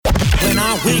When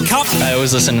I wake up, I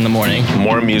always listen in the morning.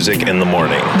 More music in the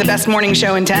morning. The best morning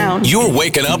show in town. You're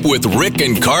waking up with Rick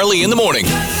and Carly in the morning.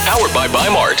 Powered by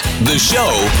Mart. The show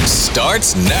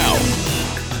starts now.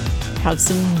 Have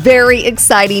some very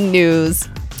exciting news.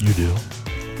 You do?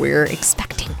 We're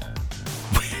expecting.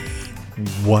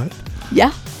 What?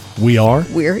 Yeah. We are?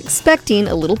 We're expecting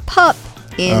a little pup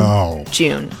in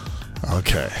June.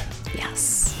 Okay.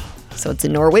 Yes. So it's a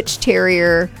Norwich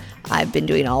Terrier. I've been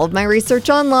doing all of my research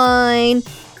online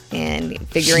and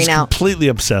figuring She's out. completely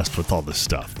obsessed with all this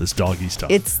stuff, this doggy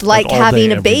stuff. It's like all having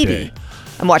day, a every baby. day.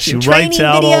 I'm watching She training writes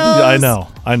out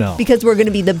videos. I know. Because we're going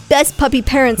to be the best puppy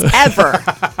parents ever.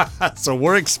 So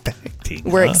we're expecting.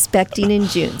 We're expecting in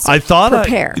June. So I thought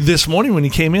prepare. this morning when you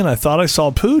came in, I thought I saw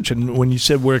Pooch, and when you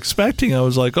said we're expecting, I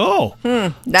was like, nice.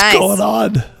 what's going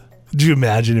on? Do you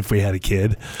imagine if we had a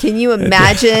kid? Can you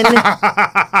imagine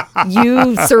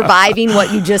you surviving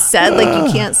what you just said? Like,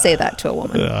 you can't say that to a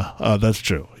woman. Yeah, that's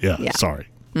true. Yeah. Sorry.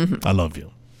 Mm-hmm. I love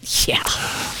you. Yeah.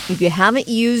 If you haven't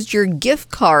used your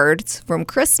gift cards from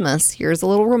Christmas, here's a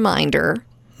little reminder.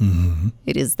 Mm-hmm.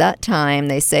 It is that time.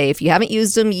 They say if you haven't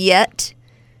used them yet,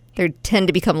 they tend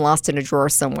to become lost in a drawer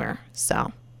somewhere.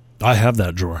 So. I have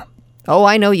that drawer. Oh,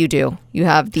 I know you do. You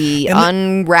have the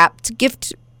unwrapped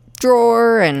gift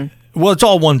drawer and... Well, it's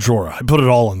all one drawer. I put it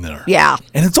all in there. Yeah.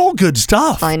 And it's all good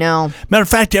stuff. I know. Matter of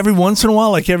fact, every once in a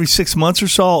while, like every 6 months or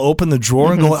so, I'll open the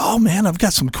drawer and go, oh, man, I've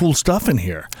got some cool stuff in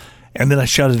here. And then I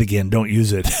shut it again. Don't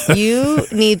use it. You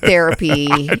need therapy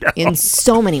in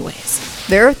so many ways.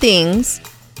 There are things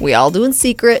we all do in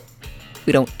secret.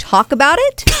 We don't talk about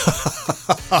it.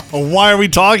 Why are we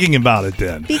talking about it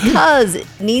then? Because it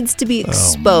needs to be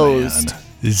exposed. Oh, man.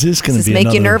 Is this going to Does be this make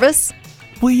another... you nervous?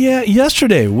 Well, yeah.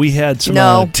 Yesterday we had some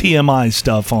TMI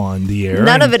stuff on the air.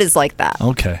 None of it is like that.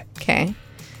 Okay. Okay.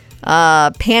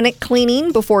 Panic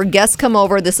cleaning before guests come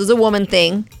over. This is a woman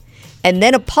thing. And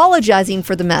then apologizing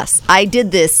for the mess. I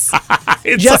did this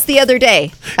just the other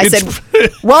day. I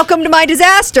said, welcome to my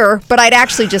disaster, but I'd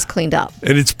actually just cleaned up.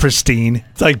 And it's pristine.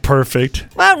 It's like perfect.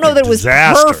 Well, I don't know that it was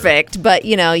perfect, but,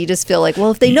 you just feel like,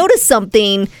 well, if they notice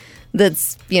something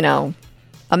that's,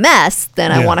 a mess,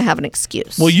 then I want to have an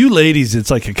excuse. Well, you ladies,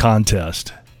 it's like a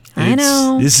contest. I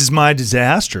know. This is my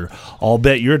disaster. I'll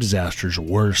bet your disasters are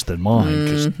worse than mine.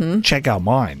 'Cause check out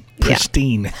mine.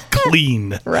 Pristine,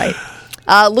 clean. Right.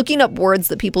 Looking up words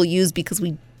that people use because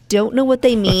we don't know what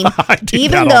they mean. I do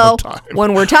even that though all the time.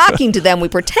 when we're talking to them, we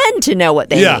pretend to know what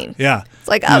they mean. Yeah. It's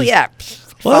like, oh, yeah.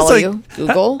 Well, Follow you.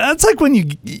 Google. That's like when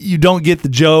you don't get the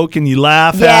joke and you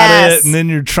laugh at it, and then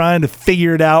you're trying to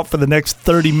figure it out for the next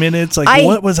 30 minutes. Like,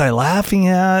 what was I laughing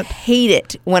at? Hate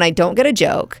it when I don't get a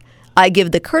joke. I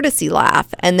give the courtesy laugh,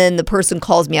 and then the person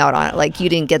calls me out on it. Like, you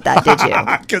didn't get that, did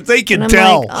you? Because they can and I'm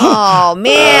tell. Like, oh,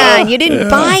 man, you didn't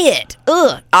buy it.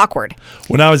 Ugh, awkward.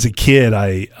 When I was a kid,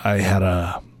 I had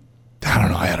a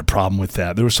problem with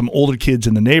that. There were some older kids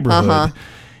in the neighborhood,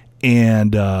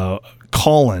 and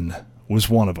Colin was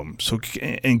one of them.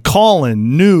 And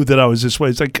Colin knew that I was this way.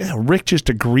 It's like, Rick just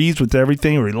agrees with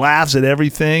everything, or he laughs at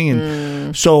everything.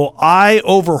 And so I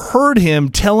overheard him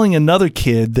telling another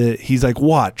kid that he's like,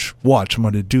 watch, I'm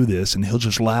going to do this, and he'll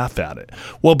just laugh at it.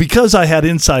 Well, because I had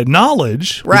inside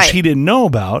knowledge, which he didn't know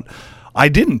about, I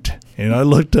didn't. And I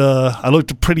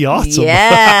looked pretty awesome.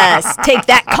 Yes. Take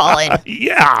that, Colin.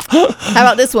 Yeah. How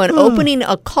about this one? Opening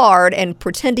a card and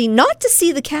pretending not to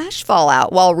see the cash fall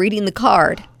out while reading the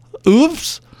card.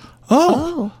 Oops.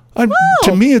 To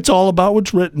me, it's all about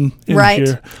what's written in here. I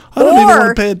don't even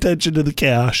want to pay attention to the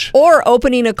cash. Or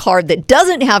opening a card that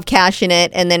doesn't have cash in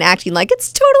it and then acting like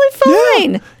it's totally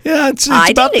fine. Yeah, it's I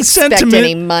about didn't the sentiment. expect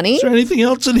any money. Is there anything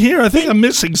else in here? I think I'm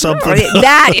missing something.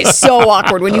 That is so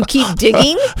awkward when you keep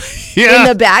digging in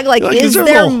the bag. Like, is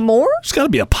there more? There's got to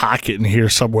be a pocket in here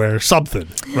somewhere, something,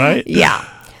 right? Yeah.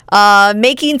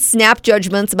 Making snap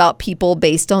judgments about people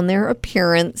based on their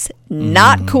appearance.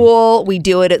 Not cool. We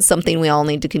do it. It's something we all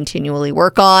need to continually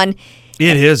work on.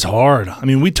 It is hard. I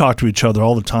mean, we talk to each other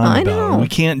all the time about it. We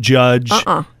can't judge.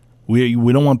 We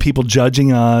don't want people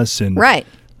judging us. And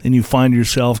then you find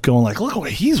yourself going like, look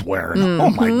what he's wearing. Oh,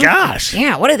 my gosh.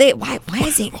 Yeah, what are they? Why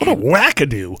is he? What a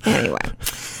wackadoo. Anyway.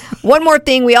 One more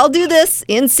thing. We all do this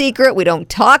in secret. We don't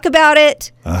talk about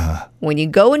it. When you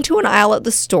go into an aisle at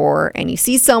the store and you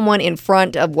see someone in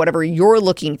front of whatever you're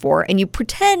looking for and you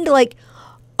pretend like,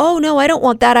 oh, no, I don't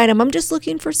want that item. I'm just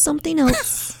looking for something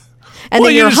else. And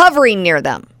then you're hovering near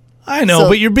them. I know,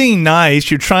 but you're being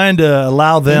nice. You're trying to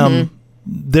allow them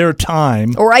their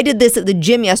time. Or I did this at the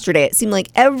gym yesterday. It seemed like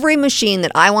every machine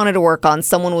that I wanted to work on,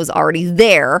 someone was already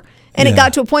there. And it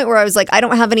got to a point where I was like, I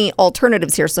don't have any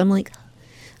alternatives here. So I'm like,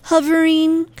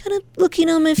 hovering, kind of looking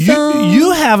on my phone.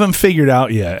 You haven't figured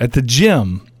out yet at the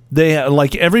gym. They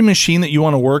like every machine that you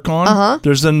want to work on.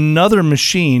 There's another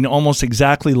machine almost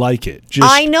exactly like it.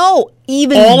 I know.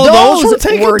 Even all those of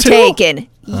those were taken.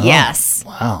 Oh, Yes.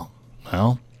 Wow.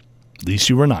 Well, at least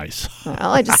you were nice. Well,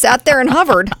 I just sat there and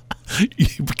hovered.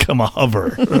 You become a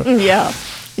hover. Yeah.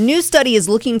 A new study is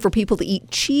looking for people to eat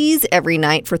cheese every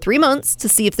night for 3 months to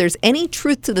see if there's any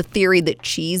truth to the theory that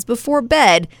cheese before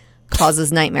bed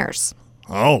causes nightmares.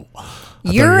 Oh. I thought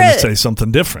you You're were going to say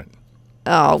something different.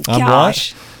 Oh, I'm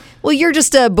gosh. Well, you're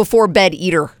just a before bed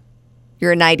eater.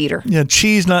 You're a night eater. Yeah,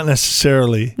 cheese, not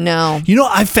necessarily. No. You know,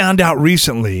 I found out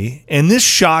recently, and this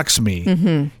shocks me.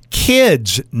 Mm-hmm.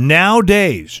 Kids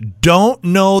nowadays don't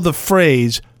know the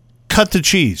phrase, cut the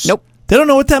cheese. Nope. They don't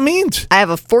know what that means. I have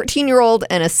a 14-year-old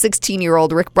and a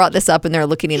 16-year-old. Rick brought this up, and they're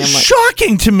looking at him like,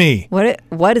 Shocking to me.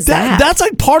 what is that? That's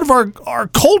like part of our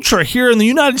culture here in the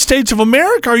United States of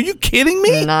America. Are you kidding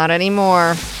me? Not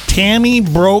anymore. Tammy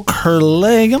broke her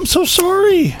leg. I'm so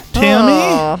sorry, Tammy.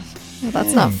 Oh, well,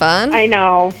 that's not fun. I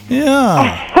know.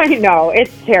 Yeah. I know.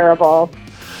 It's terrible.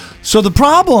 So the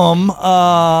problem,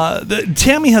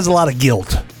 Tammy has a lot of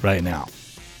guilt right now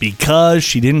because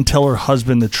she didn't tell her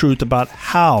husband the truth about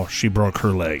how she broke her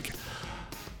leg.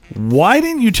 Why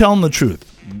didn't you tell him the truth?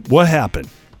 What happened?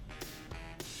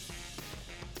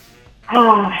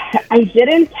 I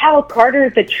didn't tell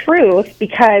Carter the truth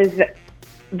because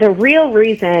the real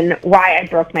reason why I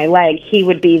broke my leg, he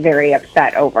would be very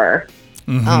upset over.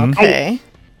 Mm-hmm. Okay.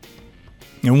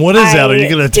 And what is that? Are you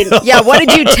going to tell? Yeah, what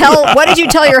did you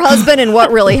tell your husband and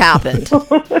what really happened?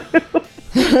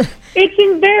 It's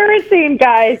embarrassing,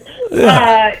 guys.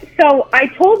 So I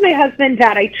told my husband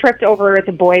that I tripped over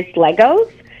the boys'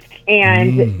 Legos,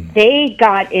 and they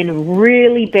got in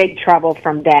really big trouble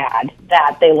from Dad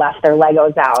that they left their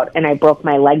Legos out, and I broke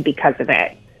my leg because of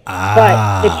it.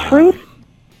 But the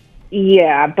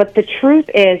truth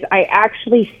is I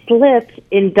actually slipped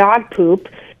in dog poop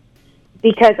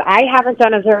because I haven't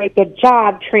done a very good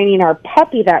job training our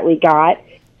puppy that we got,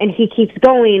 and he keeps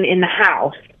going in the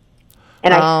house.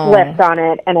 And I slipped on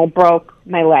it, and I broke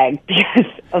my leg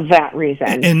because of that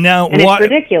reason. And now, it's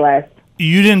ridiculous.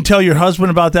 You didn't tell your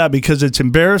husband about that because it's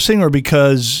embarrassing, or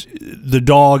because the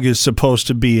dog is supposed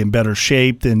to be in better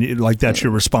shape, and like that's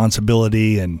your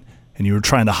responsibility, and you were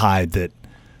trying to hide that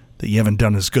you haven't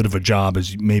done as good of a job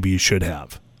as maybe you should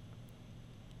have?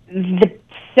 The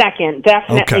second,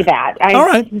 definitely that. All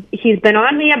right. He's been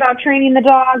on me about training the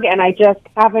dog, and I just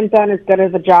haven't done as good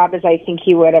of a job as I think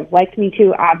he would have liked me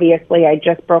to. Obviously, I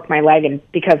just broke my leg and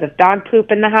because of dog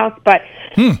poop in the house. But,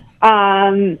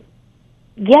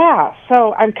 yeah,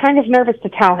 so I'm kind of nervous to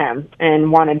tell him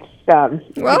and wanted some.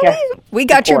 Well, we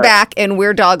got your back, and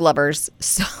we're dog lovers.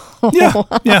 So Yeah,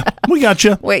 we got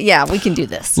you. Wait, yeah, we can do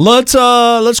this. Let's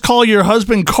call your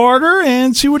husband Carter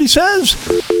and see what he says.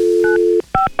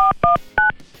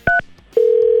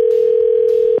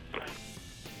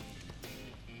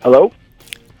 Hello?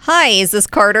 Hi, is this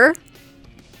Carter?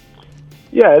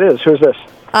 Yeah, it is. Who's this?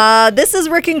 This is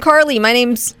Rick and Carly. My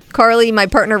name's Carly. My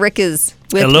partner Rick is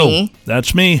with Hello. me.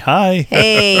 That's me. Hi.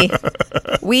 Hey.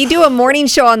 We do a morning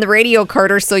show on the radio,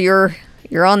 Carter, so you're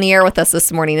on the air with us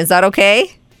this morning. Is that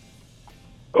okay?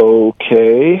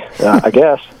 Okay, I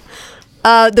guess.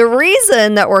 The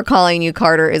reason that we're calling you,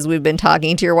 Carter, is we've been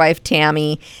talking to your wife,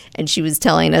 Tammy, and she was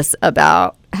telling us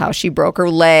about how she broke her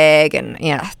leg. And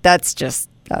yeah, that's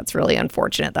really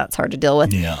unfortunate. That's hard to deal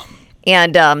with. Yeah.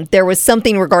 And there was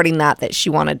something regarding that she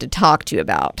wanted to talk to you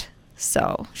about.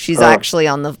 So she's actually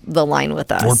on the line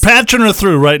with us. We're patching her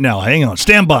through right now. Hang on.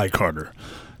 Stand by, Carter.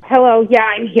 Hello, yeah,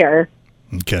 I'm here.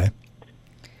 Okay.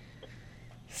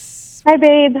 Hi,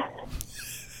 babe.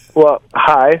 Well,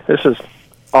 hi. This is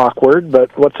awkward,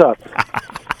 but what's up?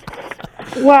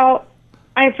 Well,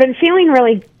 I've been feeling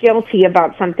really guilty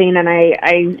about something, and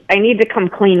I need to come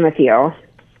clean with you.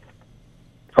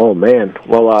 Oh, man.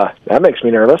 Well, that makes me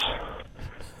nervous.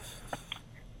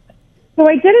 So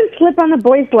I didn't slip on the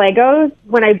boys' Legos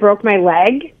when I broke my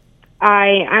leg.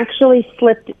 I actually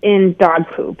slipped in dog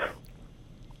poop.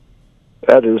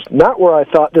 That is not where I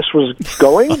thought this was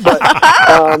going, but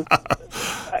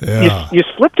Yeah. you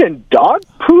slipped in dog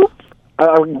poop?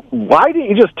 Why didn't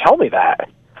you just tell me that?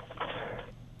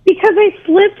 Because I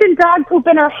slipped in dog poop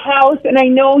in our house, and I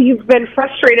know you've been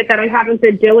frustrated that I haven't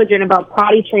been diligent about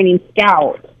potty training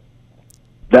Scout.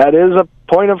 That is a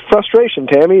point of frustration,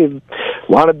 Tammy. You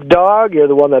wanted the dog. You're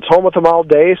the one that's home with him all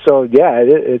day, so yeah,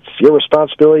 it's your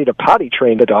responsibility to potty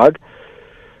train the dog.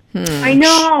 I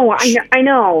know,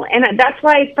 and that's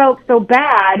why I felt so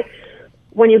bad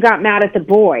when you got mad at the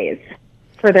boys.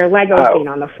 for their Legos being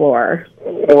on the floor.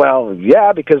 Well,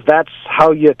 yeah, because that's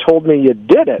how you told me you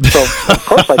did it. So of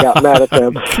course I got mad at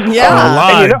them.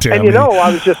 Yeah. And you know,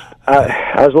 I was just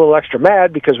I was a little extra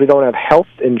mad because we don't have health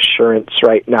insurance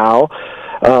right now.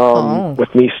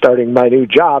 With me starting my new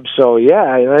job. So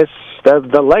yeah,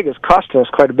 the leg is costing us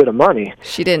quite a bit of money.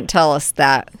 She didn't tell us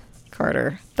that,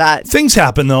 Carter. Things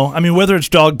happen, though. I mean, whether it's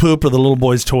dog poop or the little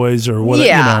boy's toys or whatever.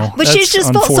 Yeah, but she's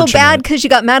just felt so bad because she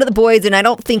got mad at the boys, and I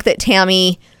don't think that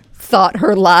Tammy thought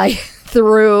her lie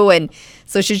through, and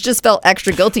so she's just felt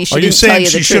extra guilty. She didn't tell you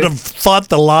the truth. Are you saying she should have thought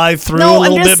the lie through a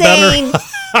little bit better?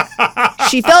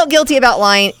 She felt guilty about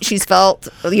lying. She's felt,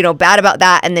 bad about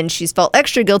that, and then she's felt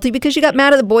extra guilty because she got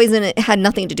mad at the boys, and it had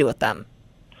nothing to do with them.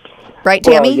 Right,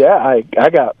 Tammy? Well, yeah, I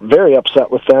got very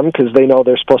upset with them because they know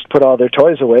they're supposed to put all their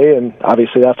toys away, and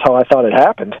obviously that's how I thought it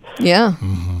happened. Yeah.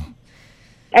 Mm-hmm.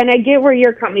 And I get where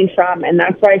you're coming from, and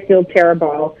that's why I feel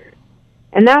terrible.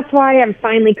 And that's why I'm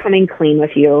finally coming clean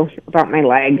with you about my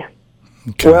leg.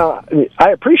 Okay. Well,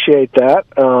 I appreciate that.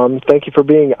 Thank you for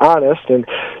being honest. And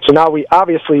so now we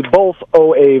obviously both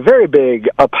owe a very big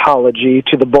apology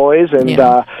to the boys and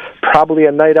probably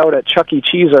a night out at Chuck E.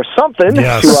 Cheese or something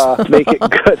to make it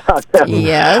good on them.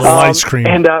 Yes. Ice cream.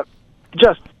 And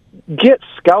just get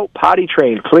Scout potty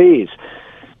trained, please.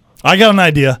 I got an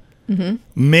idea. Mm-hmm.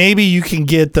 Maybe you can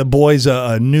get the boys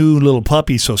a new little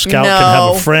puppy so Scout can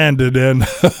have a friend. And then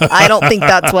I don't think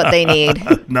that's what they need.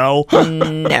 No?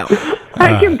 No.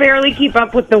 I can barely keep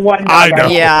up with the one. I know.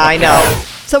 Yeah, I know.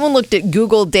 Someone looked at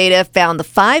Google data, found the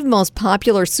 5 most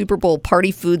popular Super Bowl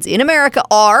party foods in America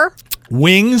are...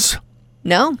 Wings,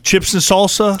 No. chips and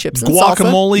salsa, Chips and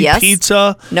guacamole, salsa, yes.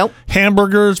 pizza, Nope.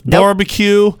 hamburgers, Nope.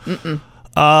 barbecue,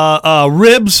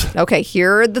 ribs. Okay,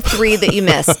 here are the 3 that you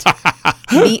missed.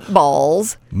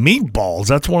 Meatballs. Meatballs,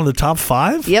 that's one of the top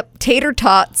 5? Yep. Tater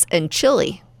tots and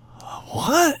chili.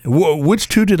 What? Which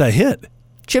 2 did I hit?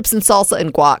 Chips and salsa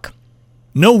and guac.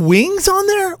 No wings on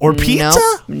there? Or pizza?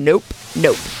 Nope.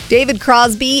 David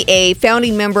Crosby, a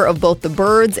founding member of both the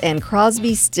Byrds and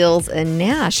Crosby, Stills, and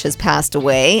Nash, has passed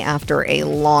away after a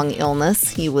long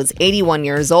illness. He was 81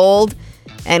 years old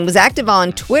and was active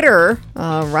on Twitter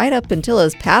right up until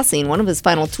his passing. One of his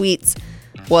final tweets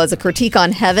was a critique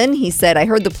on heaven. He said, "I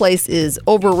heard the place is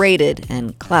overrated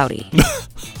and cloudy."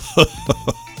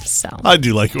 So I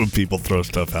do like it when people throw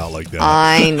stuff out like that.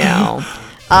 I know.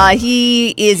 He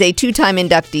is a 2-time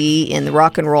inductee in the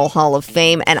Rock and Roll Hall of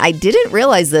Fame, and I didn't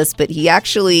realize this, but he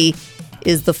actually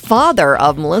is the father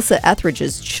of Melissa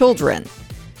Etheridge's children.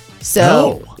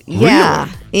 So, yeah,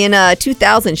 in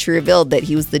 2000, she revealed that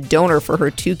he was the donor for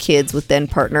her 2 kids with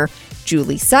then-partner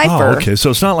Julie Cypher. Oh, okay. So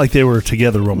it's not like they were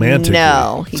together romantically.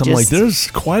 No. So I'm like,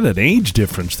 there's quite an age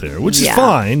difference there, which is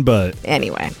fine, but...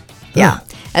 Anyway, yeah.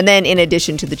 And then in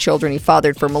addition to the children he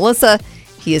fathered for Melissa,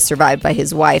 he is survived by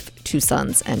his wife, 2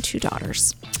 sons, and 2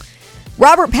 daughters.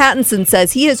 Robert Pattinson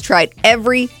says he has tried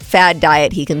every fad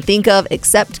diet he can think of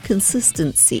except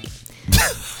consistency.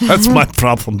 That's my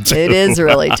problem, too. It is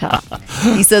really tough.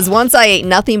 He says, once I ate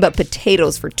nothing but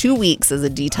potatoes for 2 weeks as a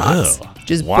detox. Oh,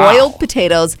 Just boiled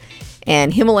potatoes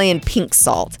and Himalayan pink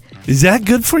salt. Is that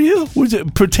good for you?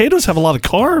 Potatoes have a lot of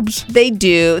carbs. They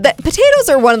do. Potatoes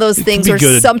are one of those things where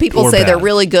some people say they're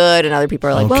really good and other people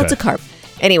are like, well, it's a carb.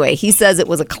 Anyway, he says it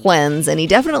was a cleanse, and he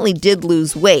definitely did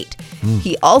lose weight.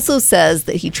 He also says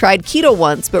that he tried keto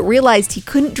once, but realized he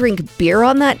couldn't drink beer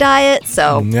on that diet,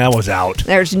 so... That was out.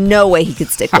 There's no way he could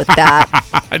stick with that.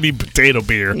 I need potato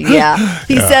beer. Yeah.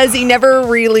 He says he never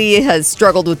really has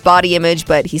struggled with body image,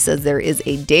 but he says there is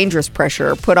a dangerous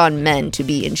pressure put on men to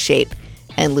be in shape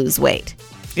and lose weight.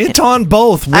 It's on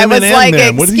both women I was and like,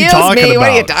 men. What are you talking about? What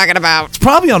are you talking about? It's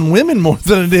probably on women more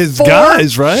than it is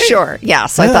guys, right? Sure. Yeah.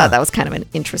 So I thought that was kind of an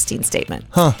interesting statement.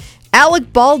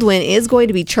 Alec Baldwin is going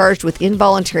to be charged with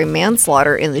involuntary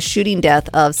manslaughter in the shooting death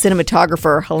of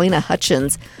cinematographer Helena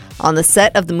Hutchins on the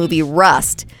set of the movie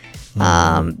Rust.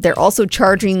 They're also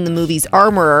charging the movie's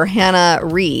armorer, Hannah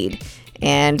Reed.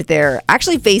 And they're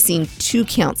actually facing 2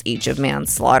 counts each of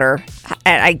manslaughter.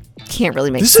 I can't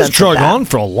really make sense of that. This has drug on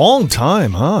for a long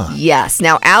time, huh? Yes.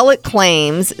 Now, Alec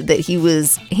claims that he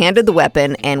was handed the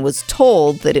weapon and was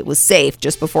told that it was safe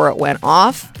just before it went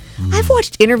off. I've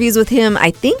watched interviews with him. I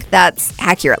think that's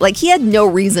accurate. Like, he had no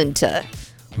reason to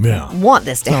want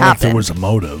this to happen. happen. Like there was a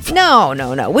motive.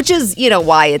 No. Which is,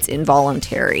 why it's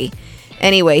involuntary.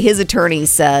 Anyway, his attorney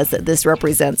says that this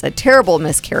represents a terrible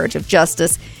miscarriage of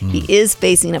justice. He is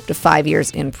facing up to 5 years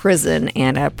in prison,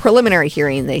 and a preliminary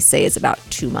hearing, they say, is about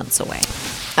 2 months away.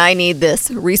 I need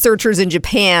this. Researchers in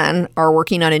Japan are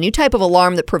working on a new type of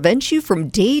alarm that prevents you from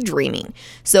daydreaming.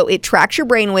 So it tracks your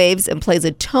brainwaves and plays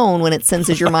a tone when it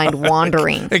senses your mind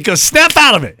wandering. It goes, snap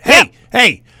out of it.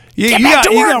 Hey, you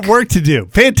got work to do.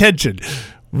 Pay attention.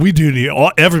 We do need,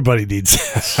 everybody needs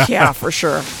that. Yeah, for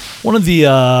sure. One of the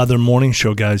other morning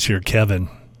show guys here, Kevin,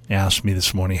 asked me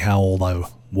this morning how old I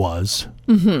was.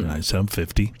 Mm-hmm. And I said, I'm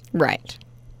 50. Right.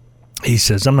 He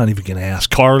says, I'm not even going to ask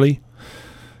Carly.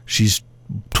 She's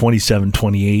 27,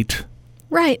 28.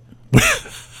 Right.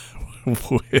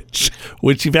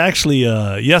 Which you've actually,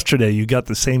 yesterday, you got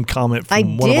the same comment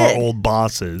from one of our old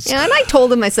bosses. Yeah, and I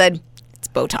told him, I said, it's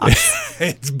Botox.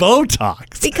 It's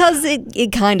Botox. Because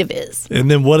it kind of is. And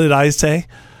then what did I say?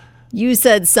 You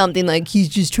said something like, he's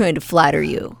just trying to flatter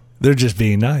you. They're just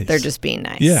being nice. They're just being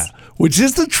nice. Yeah, which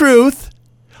is the truth.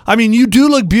 I mean, you do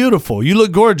look beautiful. You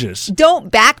look gorgeous.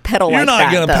 Don't backpedal You're like that,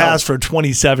 not going to pass for a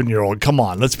 27-year-old. Come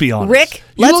on, let's be honest. Rick,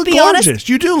 let's be honest. You look gorgeous.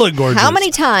 You do look gorgeous. How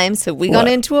many times have we gone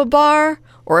into a bar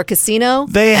or a casino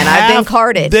I've been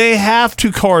carded? They have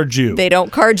to card you. They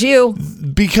don't card you.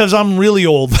 Because I'm really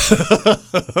old.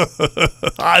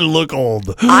 I look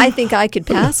old. I think I could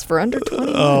pass for under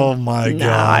 21. Oh, my gosh.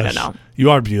 I don't know. You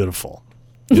are beautiful.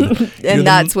 And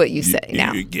that's what you say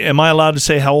now. Am I allowed to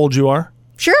say how old you are?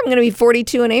 Sure, I'm going to be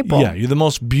 42 in April. Yeah, you're the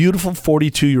most beautiful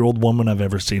 42-year-old woman I've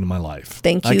ever seen in my life.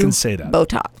 Thank you. I can say that.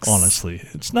 Botox. Honestly.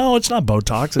 It's not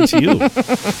Botox. It's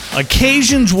you.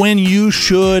 Occasions when you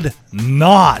should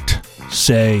not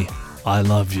say, I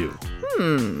love you.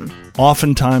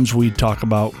 Oftentimes we talk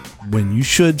about when you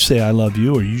should say, I love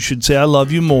you, or you should say, I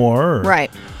love you more. Right.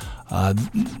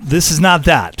 This is not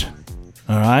that.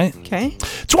 All right? Okay.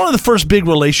 It's one of the first big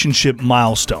relationship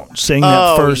milestones. Saying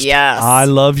that first, yes. I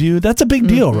love you. That's a big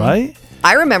deal, right?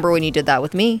 I remember when you did that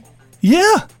with me.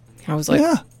 Yeah. I was like,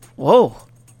 Yeah. whoa.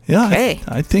 Yeah. Okay.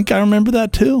 I think I remember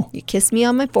that too. You kissed me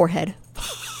on my forehead.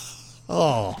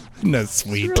 Oh, that's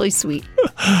sweet. It's really sweet.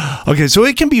 Okay, so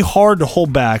it can be hard to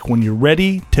hold back when you're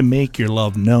ready to make your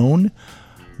love known.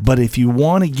 But if you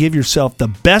want to give yourself the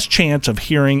best chance of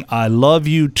hearing I love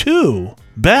you too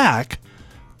back,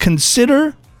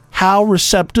 consider how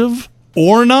receptive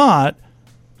or not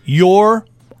your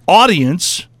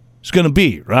audience is going to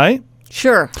be, right?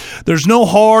 Sure. There's no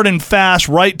hard and fast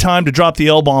right time to drop the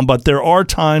L-bomb, but there are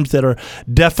times that are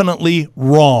definitely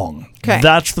wrong. Okay.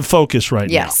 That's the focus right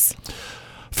now. Yes.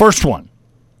 First one,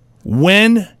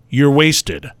 when you're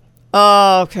wasted.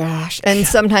 Oh, gosh. And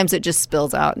sometimes it just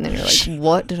spills out, and then you're like,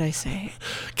 what did I say?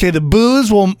 Okay, the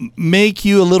booze will make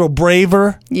you a little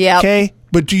braver. Yeah. Okay,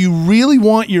 but do you really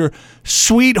want your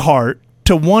sweetheart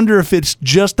to wonder if it's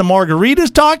just the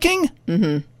margaritas talking?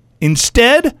 Mm-hmm.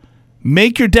 Instead,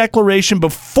 make your declaration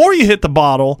before you hit the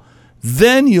bottle.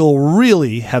 Then you'll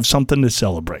really have something to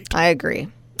celebrate. I agree.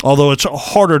 Although it's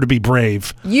harder to be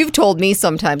brave. You've told me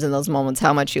sometimes in those moments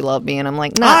how much you love me, and I'm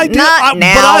like, I do, not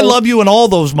now. But I love you in all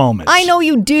those moments. I know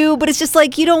you do, but it's just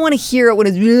like you don't want to hear it when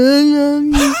it's.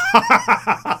 You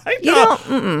don't.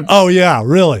 Mm-mm. Oh, yeah,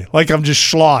 really? Like I'm just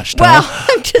sloshed. Well, huh?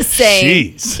 I'm just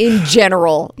saying. Jeez. In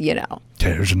general, you know.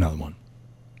 Okay, here's another one.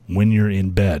 When you're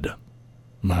in bed, all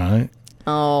right?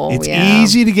 Oh, it's yeah.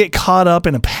 easy to get caught up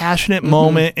in a passionate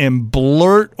moment and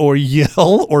blurt or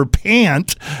yell or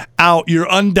pant out your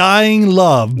undying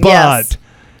love. But Yes.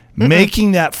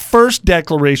 making that first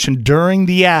declaration during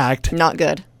the act Not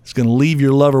good. is going to leave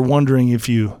your lover wondering if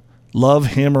you love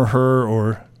him or her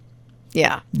or,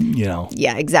 Yeah. you know.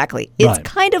 Yeah, exactly. It's Right.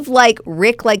 kind of like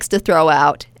Rick likes to throw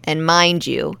out, and mind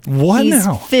you, What he's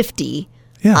now? 50.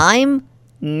 Yeah. I'm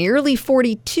nearly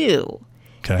 42.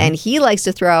 Okay. And he likes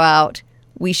to throw out,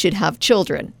 we should have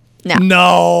children. Now,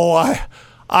 No,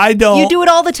 I don't. you do it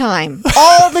all the time.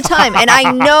 All the time. And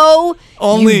I know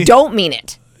you don't mean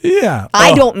it. Yeah.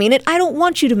 I don't mean it. I don't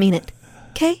want you to mean it.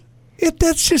 Okay?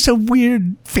 That's just a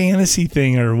weird fantasy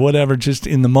thing or whatever, just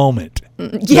in the moment. Yeah,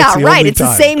 That's the right. only It's the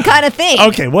time. same kind of thing.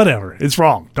 Okay, whatever. It's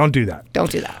wrong. Don't do that.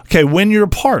 Don't do that. Okay, when you're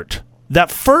apart,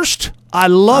 that first I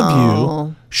love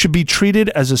you should be treated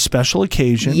as a special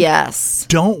occasion. Yes.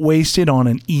 Don't waste it on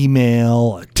an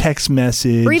email, a text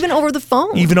message. Or even over the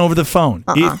phone. Even over the phone.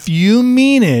 If you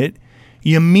mean it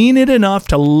enough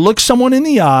to look someone in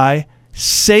the eye,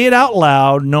 say it out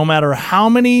loud, no matter how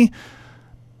many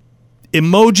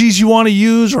emojis you want to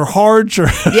use or hearts or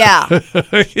Yeah.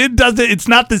 it's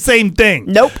not the same thing.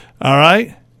 Nope. All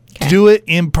right? Okay. Do it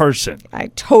in person. I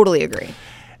totally agree.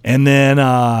 And then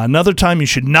another time you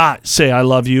should not say I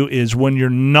love you is when you're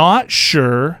not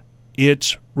sure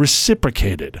it's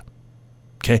reciprocated.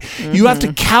 Okay? You have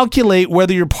to calculate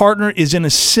whether your partner is in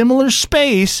a similar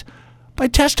space by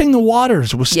testing the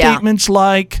waters with Yeah. statements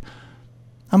like,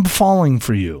 I'm falling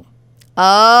for you.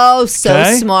 Oh, so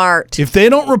Okay? smart. If they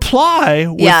don't reply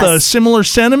with Yes. a similar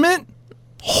sentiment,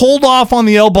 hold off on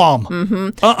the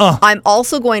L-bomb. I'm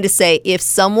also going to say if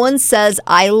someone says,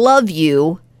 I love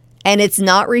you, and it's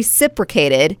not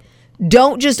reciprocated,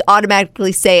 don't just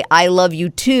automatically say, I love you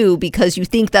too, because you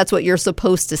think that's what you're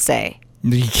supposed to say.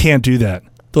 You can't do that.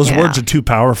 Those Yeah. words are too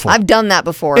powerful. I've done that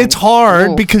before. It's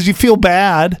hard Ooh. because you feel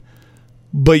bad,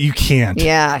 but you can't.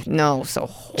 Yeah, no, so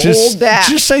hold Just back.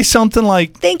 just say something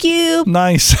like, Thank you.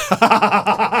 nice.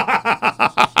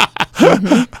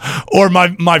 Or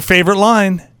my favorite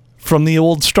line from the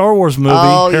old Star Wars movie,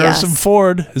 Oh, Harrison yes.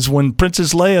 Ford, is when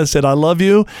Princess Leia said, I love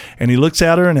you. And he looks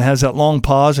at her and it has that long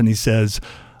pause and he says,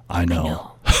 I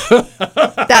know.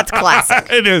 That's classic.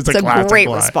 It is It's a classic great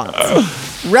line.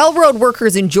 response. Railroad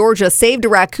workers in Georgia saved a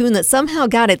raccoon that somehow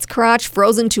got its crotch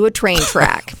frozen to a train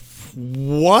track.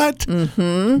 What?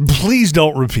 Mm-hmm. Please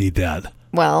don't repeat that.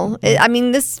 Well,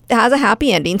 this has a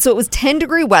happy ending. So it was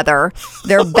 10-degree weather.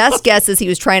 Their best guess is he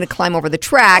was trying to climb over the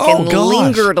track Oh, and gosh.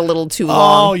 lingered a little too Oh,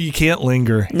 long. you can't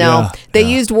linger. No, Yeah. they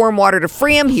used warm water to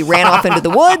free him. He ran off into the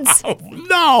woods.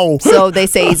 No. So they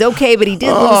say he's okay, but he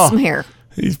did lose some hair.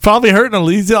 He's probably hurting him.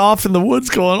 He's off in the woods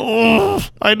going, oh,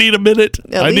 I need a minute.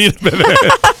 At need a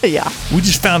minute. Yeah. We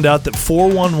just found out that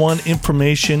 411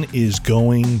 information is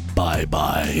going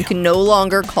bye-bye. You can no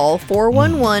longer call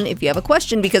 411 if you have a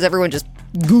question because everyone just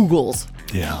Googles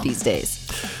these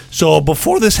days. So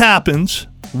before this happens,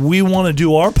 we want to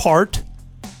do our part,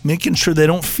 making sure they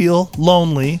don't feel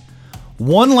lonely.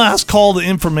 One last call to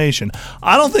information.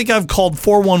 I don't think I've called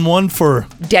 411 for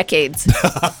Decades.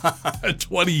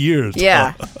 20 years.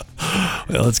 Yeah.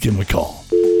 Well, let's give him a call.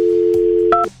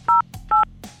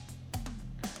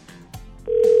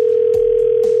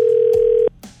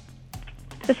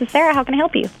 This is Sarah. How can I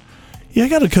help you? Yeah, I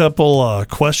got a couple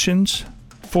questions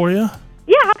for you.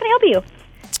 Yeah, how can I help you?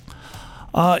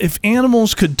 If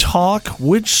animals could talk,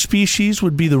 which species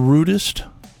would be the rudest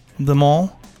of them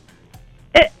all?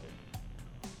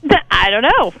 I don't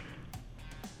know.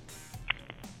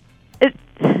 Is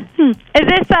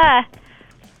this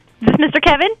Mr.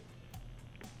 Kevin?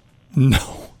 No.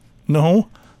 Who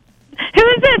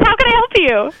is this? How can I help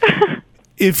you?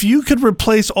 If you could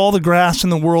replace all the grass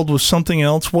in the world with something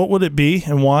else, what would it be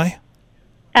and why?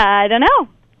 I don't know.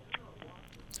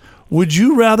 Would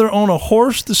you rather own a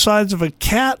horse the size of a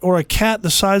cat or a cat the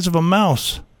size of a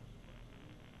mouse?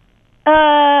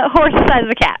 Horse the size of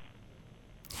a cat.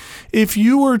 If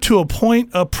you were to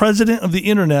appoint a president of the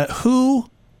internet, who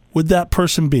would that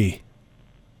person be?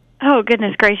 Oh,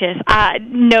 goodness gracious.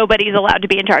 Nobody's allowed to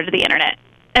be in charge of the internet.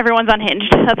 Everyone's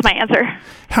unhinged. That's my answer.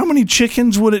 How many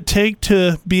chickens would it take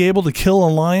to be able to kill a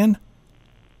lion?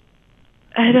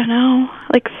 I don't know.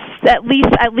 Like at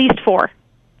least 4.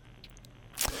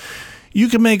 You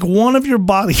can make one of your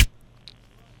body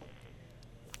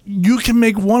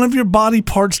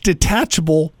parts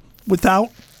detachable without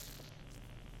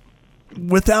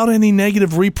any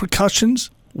negative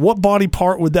repercussions. What body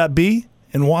part would that be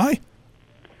and why?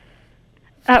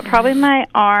 Probably my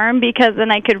arm, because then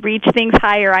I could reach things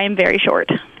higher. I am very short.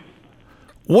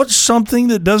 What's something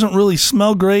that doesn't really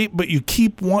smell great, but you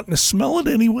keep wanting to smell it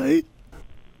anyway?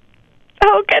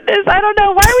 Oh, goodness. I don't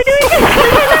know. Why are we doing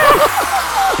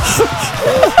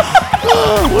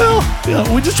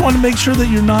this? We just want to make sure that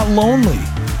you're not lonely.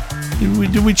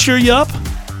 Did we cheer you up?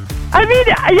 I mean,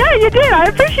 yeah, you did. I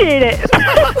appreciate it.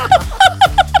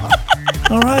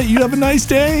 All right. You have a nice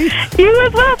day. You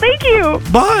as well. Thank you.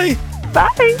 Bye.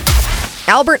 Bye.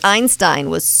 Albert Einstein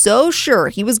was so sure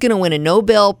he was going to win a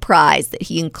Nobel Prize that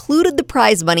he included the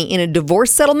prize money in a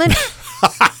divorce settlement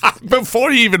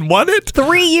Before he even won it?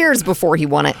 3 years before he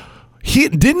won it.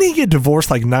 Didn't he get divorced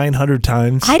like 900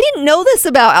 times? I didn't know this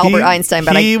about Albert Einstein,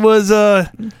 but he was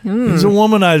a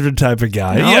womanizer type of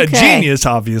guy. Yeah, Okay. genius,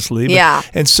 obviously. Yeah.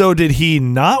 And so did he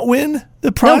not win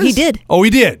the prize? No, he did. Oh,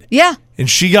 he did? Yeah. And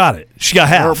she got it. She got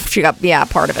Or half. she got,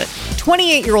 part of it.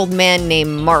 28-year-old man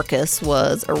named Marcus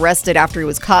was arrested after he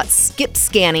was caught skip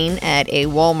scanning at a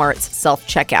Walmart's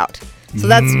self-checkout. So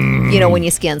that's, when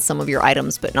you scan some of your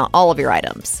items, but not all of your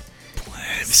items.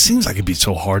 It seems like it'd be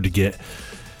so hard to get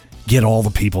all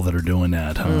the people that are doing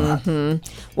that, huh?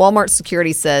 Walmart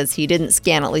security says he didn't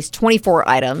scan at least 24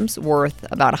 items worth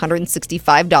about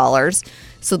 $165.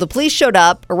 So the police showed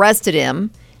up, arrested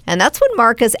him, and that's when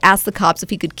Marcus asked the cops if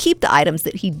he could keep the items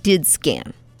that he did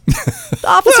scan. The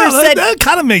officer said, that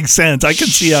kind of makes sense. I can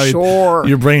see how Sure.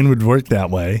 your brain would work that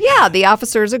way. yeah, the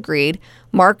officers agreed.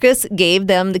 Marcus gave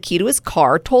them the key to his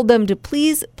car, told them to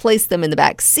please place them in the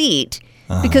back seat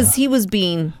because he was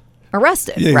being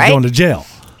arrested, Yeah, he's right? going to jail.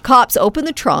 Cops opened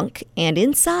the trunk, and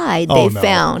inside they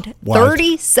found What?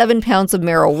 37 pounds of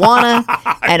marijuana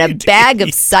and a bag of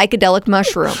psychedelic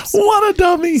mushrooms. What a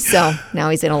dummy. So now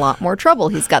he's in a lot more trouble.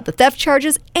 He's got the theft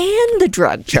charges and the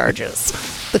drug charges.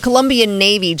 The Colombian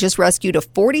Navy just rescued a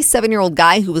 47-year-old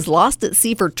guy who was lost at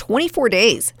sea for 24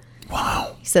 days.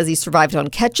 Wow. He says he survived on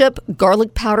ketchup,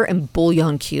 garlic powder, and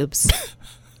bouillon cubes.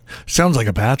 Sounds like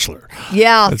a bachelor.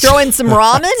 Yeah, throw in some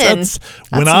ramen and that's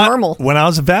normal. When I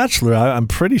was a bachelor, I'm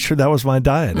pretty sure that was my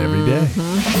diet every day.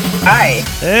 Hi.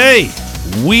 Hey,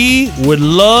 we would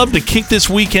love to kick this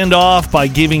weekend off by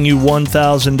giving you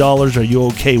 $1,000. Are you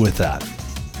okay with that?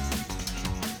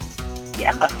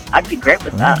 Yeah, I'd be great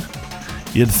with that.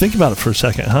 You had to think about it for a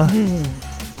second, huh?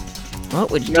 What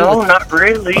would you do? No, not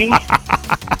really.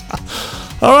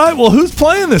 All right, well, who's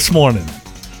playing this morning?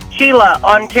 Sheila,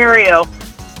 Ontario.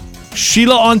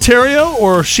 Sheila, Ontario,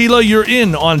 or Sheila, you're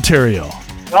in Ontario?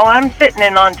 Well, I'm sitting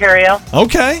in Ontario.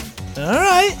 Okay. All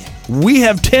right. We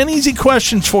have 10 easy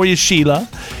questions for you, Sheila.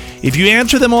 If you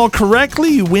answer them all correctly,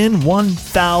 you win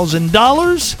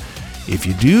 $1,000. If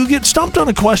you do get stumped on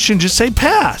a question, just say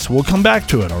pass. We'll come back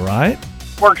to it, all right?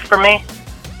 Works for me.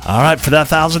 All right, for that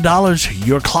 $1,000,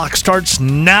 your clock starts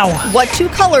now. What two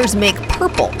colors make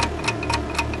purple?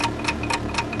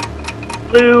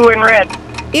 Blue and red.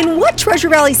 In what Treasure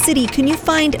Valley city can you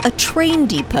find a train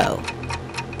depot?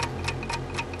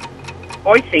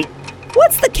 Boise.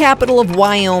 What's the capital of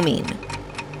Wyoming?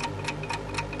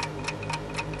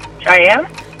 Cheyenne.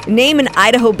 Name an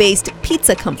Idaho-based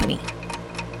pizza company.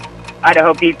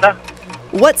 Idaho Pizza.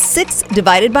 What's 6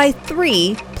 divided by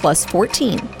 3 plus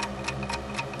 14?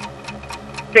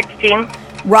 16.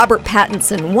 Robert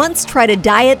Pattinson once tried a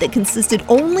diet that consisted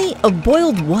only of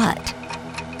boiled what?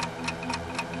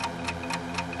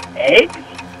 Eggs.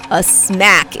 A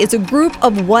smack is a group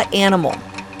of what animal?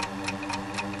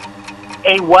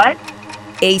 A what?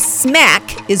 A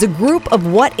smack is a group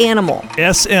of what animal?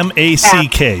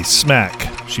 SMACK,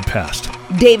 smack. She passed.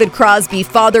 David Crosby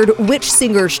fathered which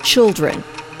singer's children?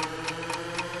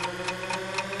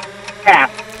 Pass.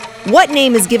 What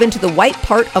name is given to the white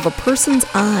part of a person's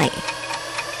eye?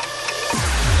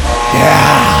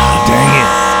 Yeah, dang it.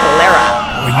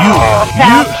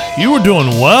 Sclera. You were doing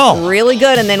well. Really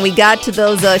good. And then we got to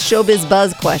those Showbiz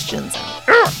Buzz questions.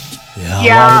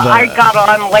 Yeah, I got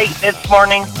on late this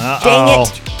morning. Dang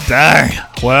it. Dang.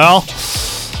 Well,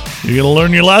 you're going to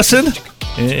learn your lesson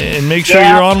and make sure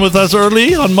you're on with us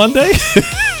early on Monday.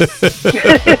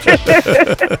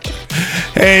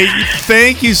 Hey,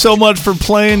 thank you so much for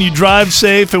playing. You drive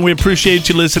safe, and we appreciate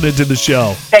you listening to the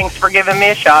show. Thanks for giving me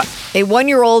a shot. A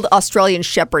 1-year-old Australian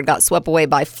shepherd got swept away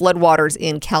by floodwaters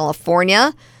in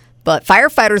California, but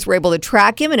firefighters were able to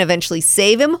track him and eventually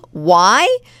save him. Why?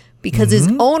 Because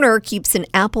his owner keeps an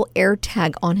Apple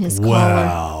AirTag on his collar.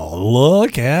 Wow,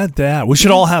 look at that. We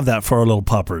should all have that for our little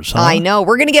puppers, huh? I know.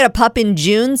 We're going to get a pup in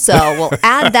June, so we'll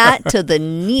add that to the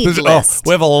need list.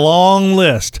 We have a long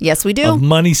list. Yes, we do. Of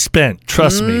money spent.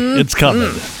 Trust me, it's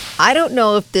coming. I don't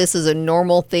know if this is a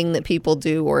normal thing that people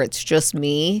do or it's just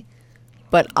me,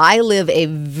 but I live a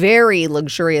very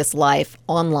luxurious life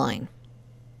online.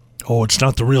 Oh, it's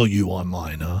not the real you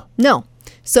online, huh? No.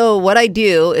 So what I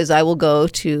do is I will go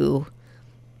to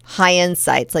high-end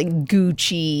sites like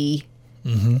Gucci,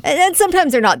 and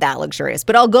sometimes they're not that luxurious,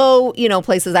 but I'll go,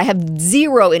 places I have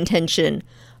zero intention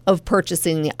of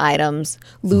purchasing the items.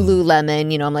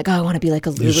 Lululemon, I'm like, I want to be like a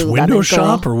Lululemon girl. You just window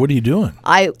shop, or what are you doing?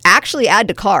 I actually add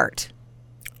to cart.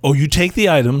 Oh, you take the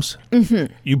items,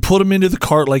 you put them into the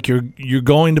cart like you're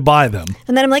going to buy them.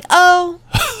 And then I'm like, oh...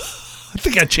 I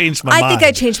think I changed my mind. I think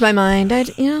I changed my mind.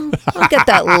 I'll get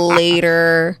that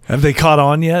later. Have they caught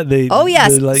on yet? Oh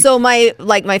yes. So my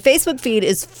Facebook feed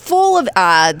is full of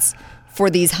ads for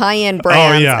these high-end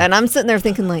brands, and I'm sitting there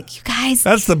thinking, like, you guys.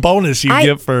 That's the bonus you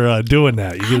get for doing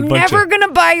that. You get I'm never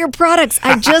gonna buy your products.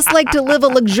 I just like to live a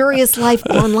luxurious life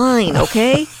online.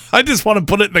 Okay. I just want to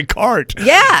put it in the cart.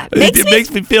 Yeah, it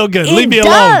makes me feel good. Leave me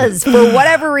alone. It does. For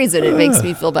whatever reason, it makes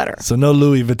me feel better. So no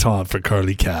Louis Vuitton for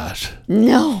Carly Cash.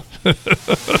 No.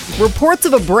 Reports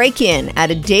of a break-in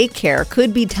at a daycare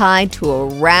could be tied to a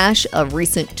rash of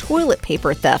recent toilet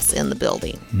paper thefts in the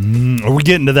building. Are we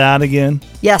getting to that again?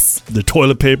 Yes. The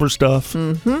toilet paper stuff?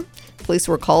 Mm-hmm. Police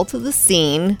were called to the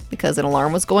scene because an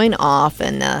alarm was going off,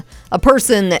 and a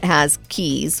person that has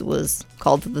keys was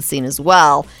called to the scene as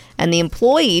well. And the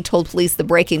employee told police the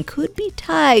break-in could be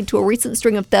tied to a recent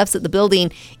string of thefts at the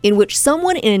building in which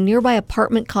someone in a nearby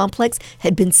apartment complex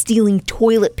had been stealing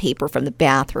toilet paper from the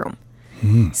bathroom.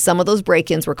 Some of those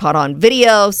break-ins were caught on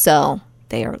video, so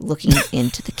they are looking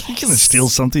into the case. You're going to steal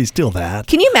something, steal that.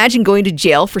 Can you imagine going to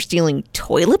jail for stealing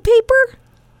toilet paper?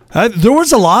 There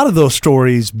was a lot of those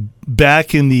stories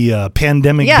back in the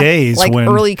pandemic days, like when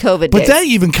early COVID but days. that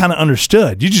even kind of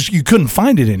understood. You couldn't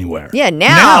find it anywhere. Yeah,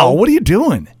 now what are you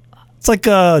doing? It's like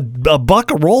a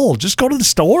buck a roll. Just go to the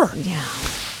store. Yeah.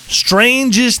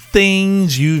 Strangest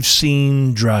things you've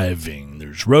seen driving.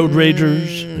 There's road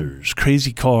ragers. There's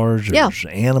crazy cars. There's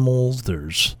animals.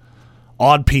 There's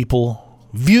odd people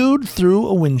viewed through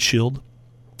a windshield.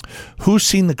 Who's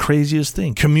seen the craziest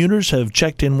thing? Commuters have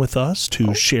checked in with us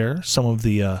to share some of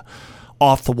the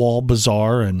off-the-wall,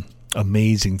 bizarre, and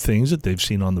amazing things that they've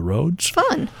seen on the roads.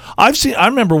 Fun. I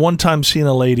remember one time seeing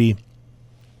a lady,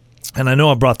 and I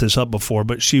know I brought this up before,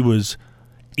 but she was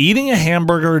eating a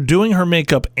hamburger, doing her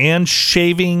makeup, and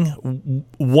shaving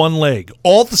one leg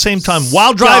all at the same time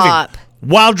while driving.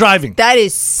 While driving. That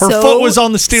is so her foot was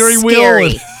on the steering wheel.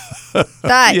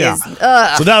 That is.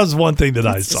 So that was one thing that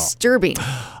I saw. Disturbing.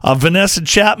 Vanessa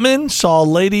Chapman saw a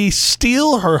lady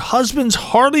steal her husband's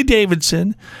Harley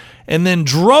Davidson and then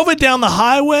drove it down the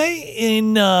highway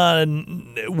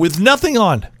with nothing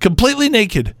on, completely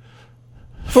naked.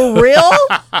 For real?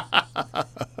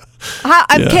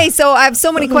 Okay, so I have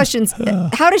so many questions.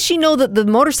 How does she know that the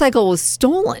motorcycle was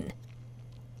stolen?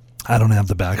 I don't have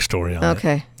the backstory on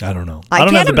Okay. it. I don't know. I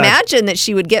can't imagine that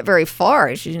she would get very far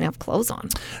if she didn't have clothes on.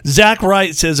 Zach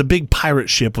Wright says a big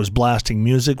pirate ship was blasting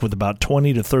music with about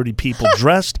 20 to 30 people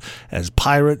dressed as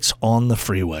pirates on the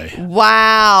freeway.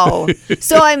 Wow.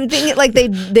 So I'm thinking like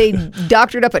they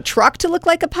doctored up a truck to look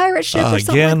like a pirate ship or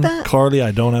something again, like that? Carly,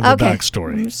 I don't have the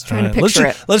backstory. I'm just trying to picture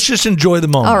it. Let's just enjoy the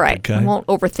moment. All right. Okay? I won't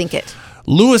overthink it.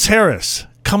 Lewis Harris,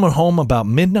 coming home about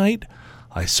midnight,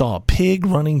 I saw a pig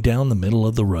running down the middle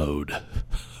of the road.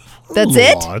 That's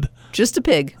it? Just a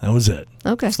pig. That was it.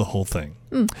 Okay. That's the whole thing.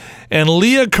 And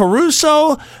Leah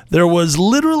Caruso, there was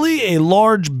literally a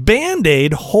large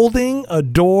Band-Aid holding a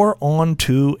door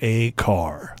onto a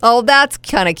car. Oh, that's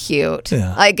kind of cute.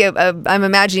 Yeah. Like I'm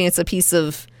imagining it's a piece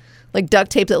of like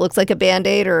duct tape that looks like a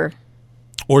Band-Aid or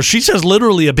she says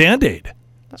literally a Band-Aid.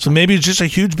 So maybe it's just a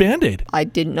huge Band-Aid. I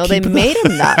didn't know they made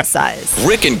them that size.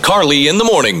 Rick and Carly in the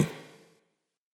morning.